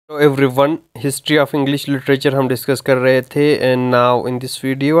Hello everyone, history of English literature हम discuss कर रहे थे and now in this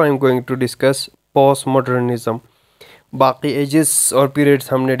video I am going to discuss postmodernism. बाकी edges और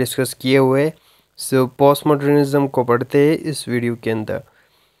periods हमने डिस्कस किए हुए. सो postmodernism को पढ़ते हैं इस वीडियो के अंदर.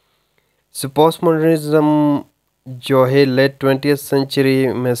 सो postmodernism जो है लेट 20th सेंचुरी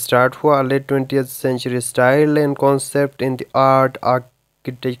में स्टार्ट हुआ. Late 20th century style and concept in the art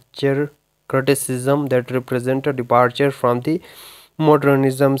architecture criticism that represent a departure from the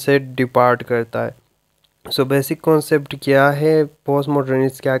modernism से डिपार्ट करता है. सो बेसिक कॉन्सेप्ट क्या है? पोस्ट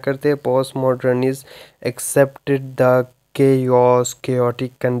मॉडर्निस्ट क्या करते हैं? Post modernist accepted the chaos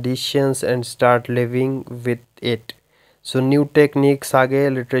chaotic conditions and start living with it. So new techniques आ गए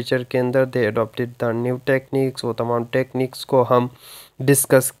literature के अंदर. दे अडॉप्टेड द न्यू टेक्निक्स. वो तमाम टेक्निक्स को हम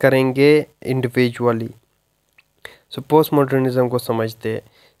डिस्कस करेंगे इंडिविजुअली. सो पोस्ट मॉडर्निज्म को समझते हैं.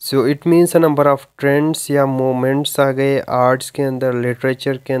 So it means a number of trends या मोमेंट्स आ गए आर्ट्स के अंदर,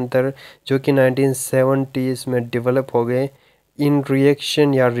 लिटरेचर के अंदर, जो कि 1970s में डेवलप हो गए इन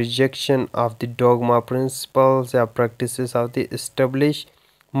रिएक्शन या rejection of the dogma principles या practices of the establish.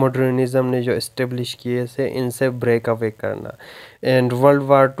 Modernism ने जो इस्टेब्लिश किए थे इनसे ब्रेक अवे करना. एंड वर्ल्ड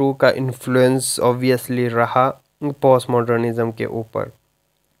वार 2 का इन्फ्लुएंस ऑब्वियसली रहा पोस्ट मॉडर्निज्म के ऊपर.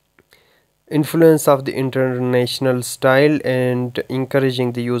 Influence of the international style and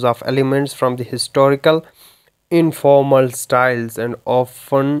encouraging the use of elements from the historical informal styles and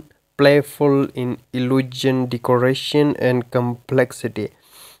often playful in illusion decoration and complexity.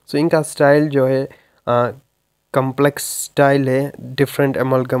 So इनका style जो है complex style है, different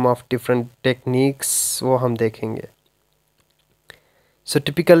amalgam of different techniques वो हम देखेंगे. So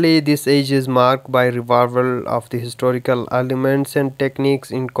typically this age is marked by revival of the historical elements and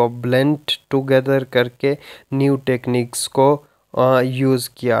techniques इनको blend together करके new techniques को use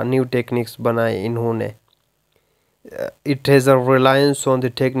किया, new techniques बनाए इन्होंने. It has a reliance on the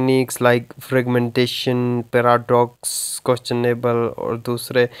techniques like fragmentation, paradox, questionable और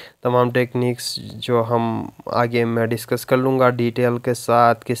दूसरे तमाम techniques जो हम आगे मैं डिस्कस कर लूँगा डिटेल के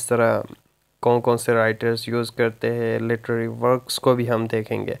साथ. किस तरह कौन से राइटर्स यूज़ करते हैं, लिटरेरी वर्क्स को भी हम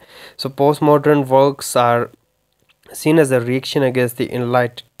देखेंगे. So post modern works are seen as a reaction against the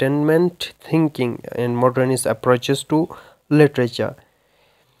enlightenment thinking and modernist approaches to literature.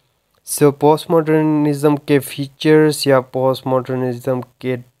 So postmodernism के features या postmodernism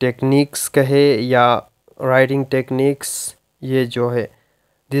के techniques कहे या writing techniques, ये जो है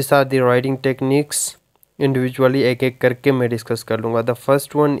these are the writing techniques. Individually एक एक करके मैं डिस्कस कर लूँगा. The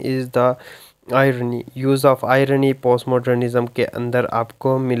first one is the irony. Use of irony post modernism के अंदर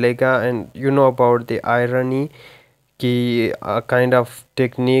आपको मिलेगा. And you know about the irony की काइंड ऑफ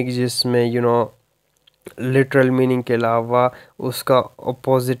टेक्निक जिसमें लिटरल मीनिंग के अलावा उसका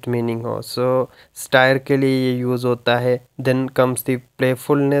अपोजिट मीनिंग हो. सो स्टायर के लिए ये यूज़ होता है. देन कम्स द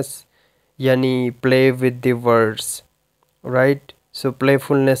प्लेफुलनेस यानी play with the words, right. So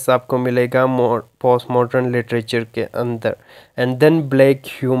playfulness आपको मिलेगा पोस्ट मॉडर्न लिटरेचर के अंदर. एंड देन ब्लैक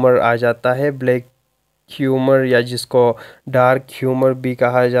ह्यूमर आ जाता है. ब्लैक ह्यूमर या जिसको डार्क ह्यूमर भी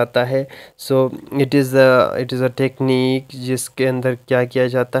कहा जाता है. So it is a technique जिसके अंदर क्या किया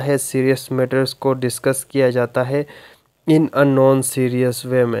जाता है, सीरियस मैटर्स को डिस्कस किया जाता है इन अ नॉन सीरियस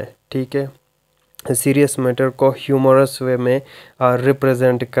वे में. ठीक है, सीरियस मैटर को ह्यूमरस वे में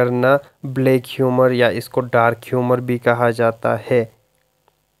रिप्रेजेंट करना ब्लैक ह्यूमर या इसको डार्क ह्यूमर भी कहा जाता है.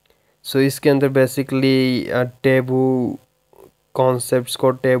 सो इसके अंदर बेसिकली टेबू कॉन्सेप्ट्स को,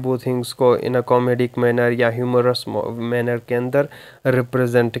 टेबू थिंग्स को इन अ कॉमेडिक मैनर या ह्यूमरस मैनर के अंदर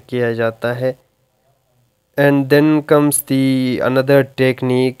रिप्रेजेंट किया जाता है. And then comes the another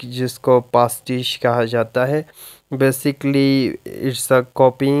technique जिसको पास्टिश कहा जाता है. बेसिकली इट्स अ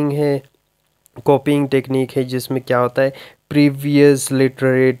कॉपीइंग है, कॉपीइंग टेक्निक है जिसमें क्या होता है, प्रीवियस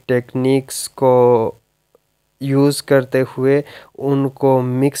लिटरेरी टेक्निक्स को यूज़ करते हुए उनको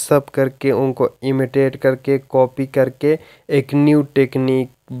मिक्सअप करके, उनको इमिटेट करके, कॉपी करके एक न्यू टेक्निक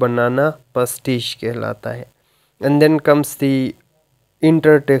बनाना पास्टिश कहलाता है. एंड देन कम्स दी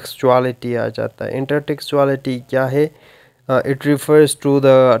इंटरटेक्सचुअलिटी आ जाता है. इंटरटेक्सचुअलिटी क्या है? It refers to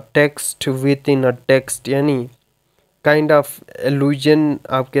the text with in a text, यानी काइंड ऑफ एलूजन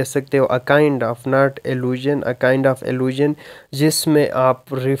आप कह सकते हो. A kind of, not allusion, a kind of allusion जिसमें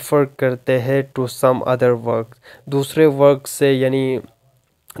आप रिफ़र करते हैं टू सम अदर वर्क, दूसरे वर्क से, यानी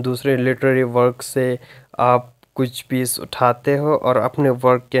दूसरे लिटरेरी वर्क से आप कुछ पीस उठाते हो और अपने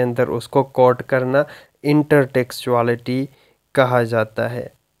वर्क के अंदर उसको कोट करना इंटरटेक्सचुअलिटी कहा जाता है.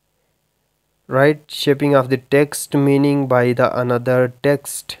 Right, shaping of the text meaning by the another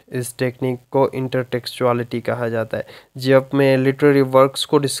text, इस टेक्निक को इंटरटेक्सचुअलिटी कहा जाता है. जब मैं लिटरेरी वर्क्स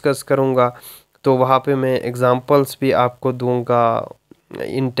को डिस्कस करूँगा तो वहाँ पे मैं एग्जांपल्स भी आपको दूंगा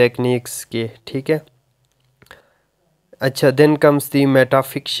इन टेक्निक्स के, ठीक है। अच्छा, देन कम्स दी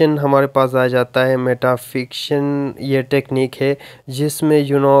मेटाफिक्शन हमारे पास आ जाता है। मेटाफिक्शन ये टेक्निक है जिसमें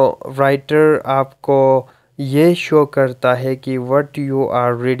राइटर आपको ये शो करता है कि what you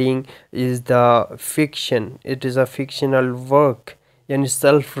are reading is the fiction, it is a fictional work, यानी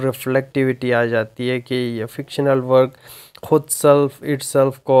सेल्फ रिफ्लेक्टिविटी आ जाती है कि ये फिक्शनल वर्क खुद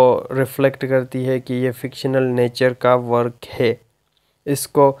सेल्फ को रिफ्लेक्ट करती है कि ये फिक्शनल नेचर का वर्क है।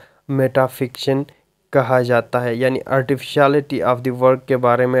 इसको मेटाफिक्शन कहा जाता है, यानी आर्टिफिशियलिटी ऑफ द वर्क के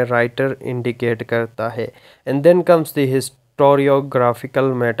बारे में राइटर इंडिकेट करता है। And then comes the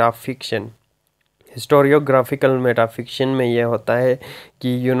हिस्टोरियोग्राफिकल metafiction. हिस्टोरियोग्राफिकल metafiction में यह होता है कि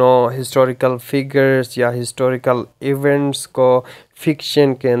हिस्टोरिकल फिगर्स या हिस्टोरिकल इवेंट्स को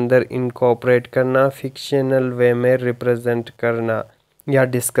फिक्शन के अंदर इनकॉर्पोरेट करना, फिक्शनल वे में रिप्रेजेंट करना या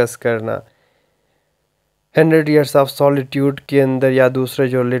डिस्कस करना। 100 ईयर्स ऑफ सॉलिट्यूड के अंदर या दूसरे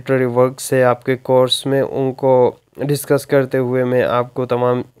जो लिटरेरी वर्क्स है आपके कोर्स में, उनको डिस्कस करते हुए मैं आपको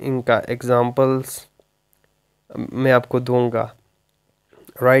तमाम इनका एग्जांपल्स मैं आपको दूंगा,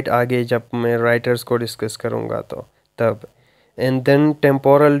 राइट, आगे जब मैं राइटर्स को डिस्कस करूंगा तो तब। एंड देन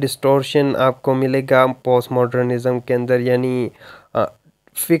टेम्पोरल डिस्टोर्शन आपको मिलेगा पोस्ट मॉडर्निज्म के अंदर, यानी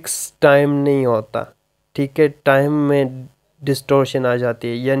फिक्स टाइम नहीं होता, ठीक है, टाइम में डिस्टोर्शन आ जाती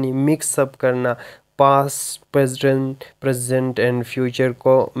है, यानी मिक्सअप करना, पास्ट प्रेजेंट एंड फ्यूचर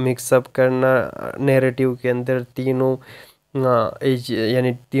को मिक्सअप करना नैरेटिव के अंदर, तीनों एज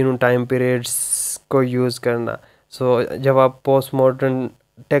यानी तीनों टाइम पीरियड्स को यूज़ करना। सो जब आप पोस्ट मॉडर्न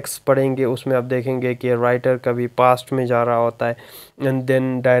टेक्स्ट पढ़ेंगे उसमें आप देखेंगे कि राइटर कभी पास्ट में जा रहा होता है एंड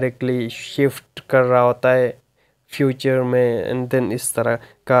देन डायरेक्टली शिफ्ट कर रहा होता है फ्यूचर में, एंड देन इस तरह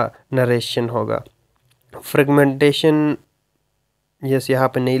का नरेशन होगा। फ्रेगमेंटेशन, यस, यहाँ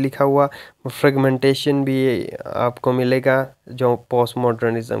पे नहीं लिखा हुआ, फ्रेगमेंटेशन भी आपको मिलेगा जो पोस्ट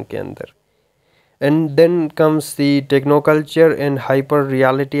मॉडर्निज्म के अंदर। And then comes the टेक्नोकल्चर and hyper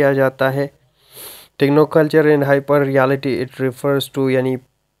reality आ जाता है। टेक्नोकल्चर and hyper reality it refers to, यानी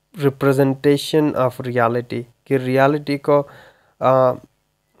रिप्रेजेंटेशन ऑफ रियलिटी, कि रियलिटी को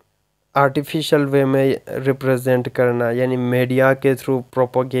आर्टिफिशियल वे में रिप्रेजेंट करना, यानी मीडिया के थ्रू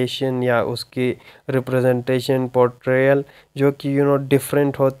प्रोपोगेशन या उसकी रिप्रेजेंटेशन पोर्ट्रेयल, जो कि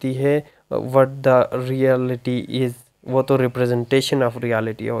डिफरेंट होती है व्हाट द रियलिटी इज़, वो तो रिप्रेजेंटेशन ऑफ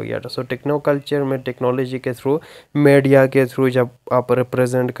रियलिटी हो गया। सो टेक्नोकल्चर में टेक्नोलॉजी के थ्रू, मीडिया के थ्रू जब आप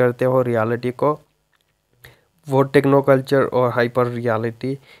रिप्रेजेंट करते हो रियलिटी को, वो टेक्नोकल्चर और हाइपर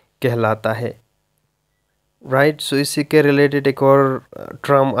रियलिटी कहलाता है, राइट। सो इसी के रिलेटेड एक और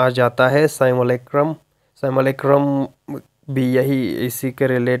टर्म आ जाता है साइमोलेक्रम। साइमोलेक्रम भी यही इसी के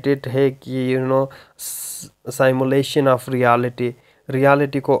रिलेटेड है कि साइमुलेशन ऑफ रियलिटी,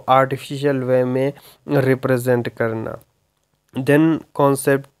 रियलिटी को आर्टिफिशियल वे में रिप्रेजेंट करना। देन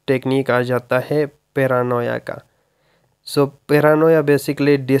कॉन्सेप्ट टेक्निक आ जाता है पैरानोया का। सो पैरानोया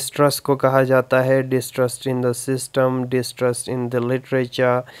बेसिकली डिस्ट्रस्ट को कहा जाता है, distrust in the system, distrust in the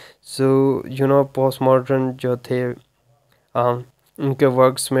literature. So post modern जो थे उनके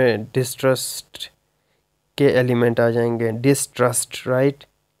वर्क्स में डिस्ट्रस्ट के एलिमेंट आ जाएंगे, distrust, right,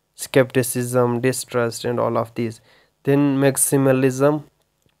 scepticism, distrust and all of this. Then मैक्सिमलिज्म,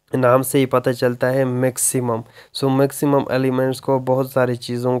 नाम से ही पता चलता है मैक्सिमम। सो मैक्सिमम एलिमेंट्स को, बहुत सारी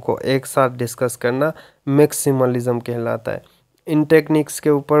चीज़ों को एक साथ डिस्कस करना मैक्सिमलिज्म कहलाता है। इन टेक्निक्स के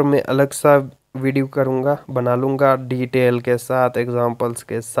ऊपर मैं अलग सा वीडियो करूँगा, बना लूँगा डिटेल के साथ, एग्जांपल्स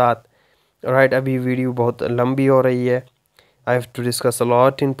के साथ, राइट। अभी वीडियो बहुत लंबी हो रही है। I have to discuss a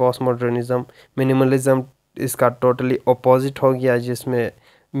lot in post modernism. Minimalism इसका टोटली अपोजिट हो गया, जिसमें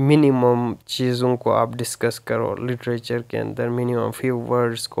मिनिमम चीज़ों को आप डिस्कस करो लिटरेचर के अंदर, मिनिमम फ्यू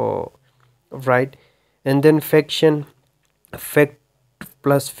वर्ड्स को, right. And then faction, fact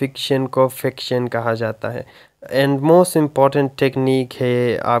plus fiction को फिक्शन कहा जाता है। एंड मोस्ट इम्पॉर्टेंट टेक्निक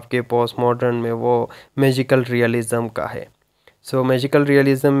है आपके पोस्ट मॉडर्न में, वो मैजिकल रियलिज़म का है। सो मैजिकल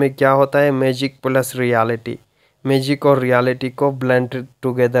रियलिज़म में क्या होता है, मैजिक प्लस रियलिटी, मैजिक और रियलिटी को ब्लेंड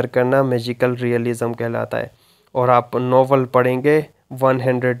टुगेदर करना मैजिकल रियलिज़म कहलाता है। और आप नॉवल पढ़ेंगे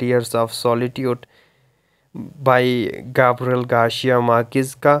 100 years of solitude by Gabriel Garcia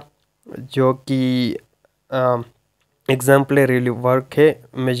Marquez का, जो कि एग्जाम्पलरी वर्क है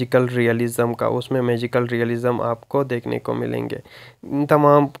मैजिकल रियलिज़म का। उसमें मैजिकल रियलिज़म आपको देखने को मिलेंगे। इन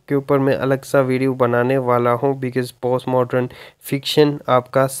तमाम के ऊपर मैं अलग सा वीडियो बनाने वाला हूँ, बिकॉज पोस्ट मॉडर्न फिक्शन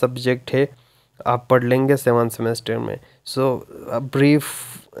आपका सब्जेक्ट है, आप पढ़ लेंगे 7th सेमेस्टर में। सो ब्रीफ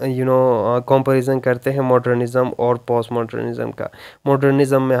कंपैरिजन करते हैं मॉडर्निज्म और पोस्ट मॉडर्निज्म का।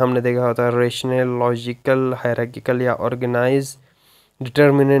 मॉडर्निज्म में हमने देखा होता है रेशनल, लॉजिकल, हायरार्किकल या organise,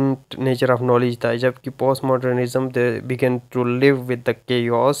 determinant nature of knowledge था, जबकि post modernism they begin to live with the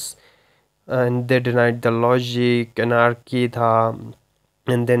chaos and they denied the logic, anarchy था,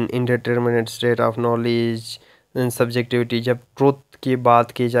 and then indeterminate state of knowledge and subjectivity. जब truth की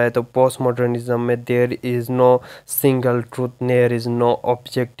बात की जाए तो पोस्ट मॉडर्निज्म में there is no single truth, there is no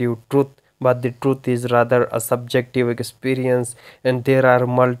objective truth, but the truth is rather a subjective experience and there are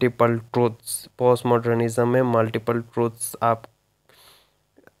multiple truths। postmodernism में multiple truths आप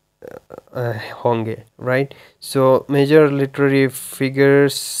होंगे, right. So major literary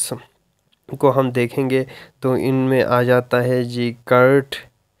figures को हम देखेंगे तो इनमें आ जाता है जी कर्ट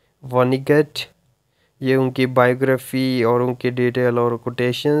वॉनिगट। ये उनकी बायोग्राफी और उनकी डिटेल और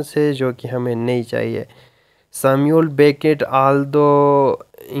कोटेशंस है जो कि हमें नहीं चाहिए। सैमुअल बेकेट, आल्दो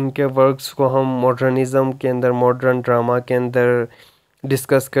इनके वर्क्स को हम मॉडर्निज़्म के अंदर, मॉडर्न ड्रामा के अंदर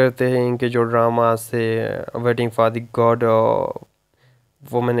डिस्कस करते हैं। इनके जो ड्रामास है वेटिंग फॉर द गॉड,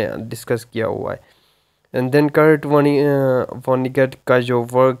 वो मैंने डिस्कस किया हुआ है। एंड देन कर्ट वॉनिगट का जो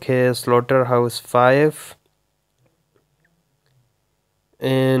वर्क है slaughter house 5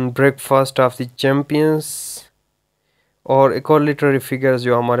 and breakfast of the champions. और एक और लिटरेरी फिगर्स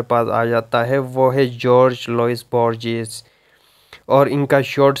जो हमारे पास आ जाता है वो है जॉर्ज लुइस बोर्जेस, और इनका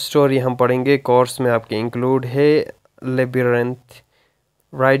शॉर्ट स्टोरी हम पढ़ेंगे, कोर्स में आपके इंक्लूड है लेबिरिंथ,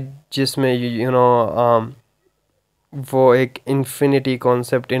 राइट, जिसमें वो एक इन्फिनिटी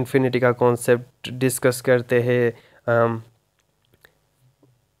का कॉन्सेप्ट डिस्कस करते हैं,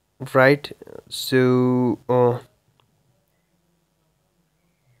 right. So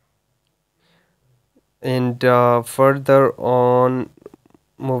and further on,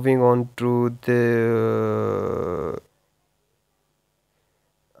 moving on to the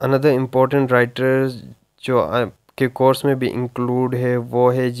another important writer जो आपके कोर्स में भी इंक्लूड है वो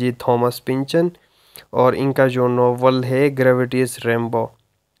है जी थॉमस पिंचन, और इनका जो नॉवल है ग्रेविटीज रेम्बो।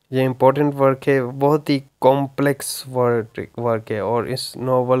 ये इम्पोर्टेंट वर्क है, बहुत ही कॉम्प्लेक्स वर्क है, और इस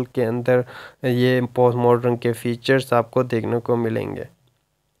नॉवल के अंदर ये पोस्ट मॉडर्न के फीचर्स आपको देखने को मिलेंगे।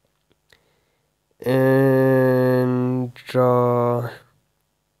 एंड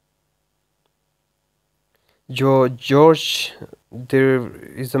जो George,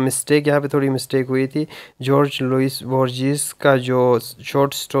 there is a mistake, यहाँ पे थोड़ी मिस्टेक हुई थी। जॉर्ज लुइस बोर्जिस का जो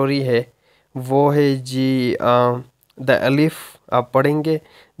शॉर्ट स्टोरी है वो है जी द एलिफ, आप पढ़ेंगे,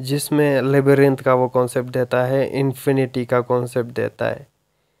 जिसमें लेबिरिंथ का वो कॉन्सेप्ट देता है, इन्फिनिटी का कॉन्सेप्ट देता है।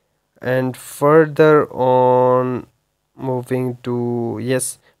 And further on moving to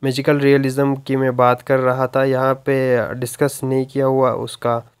yes, magical realism की मैं बात कर रहा था, यहाँ पे डिस्कस नहीं किया हुआ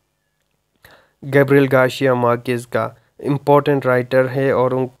उसका, गैब्रियल गार्सिया मार्केज का इम्पोर्टेंट राइटर है,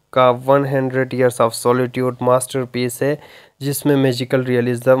 और उनका 100 ईयर्स ऑफ सॉलिट्यूड मास्टरपीस है, जिसमें मैजिकल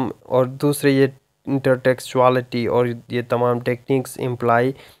रियलिज्म और दूसरे ये इंटरटेक्सुअलिटी और ये तमाम टेक्निक्स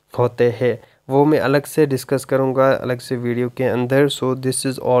इम्प्लाई होते हैं। वो मैं अलग से डिस्कस करूँगा अलग से वीडियो के अंदर। So this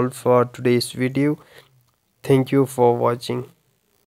is all for today's video. Thank you for watching.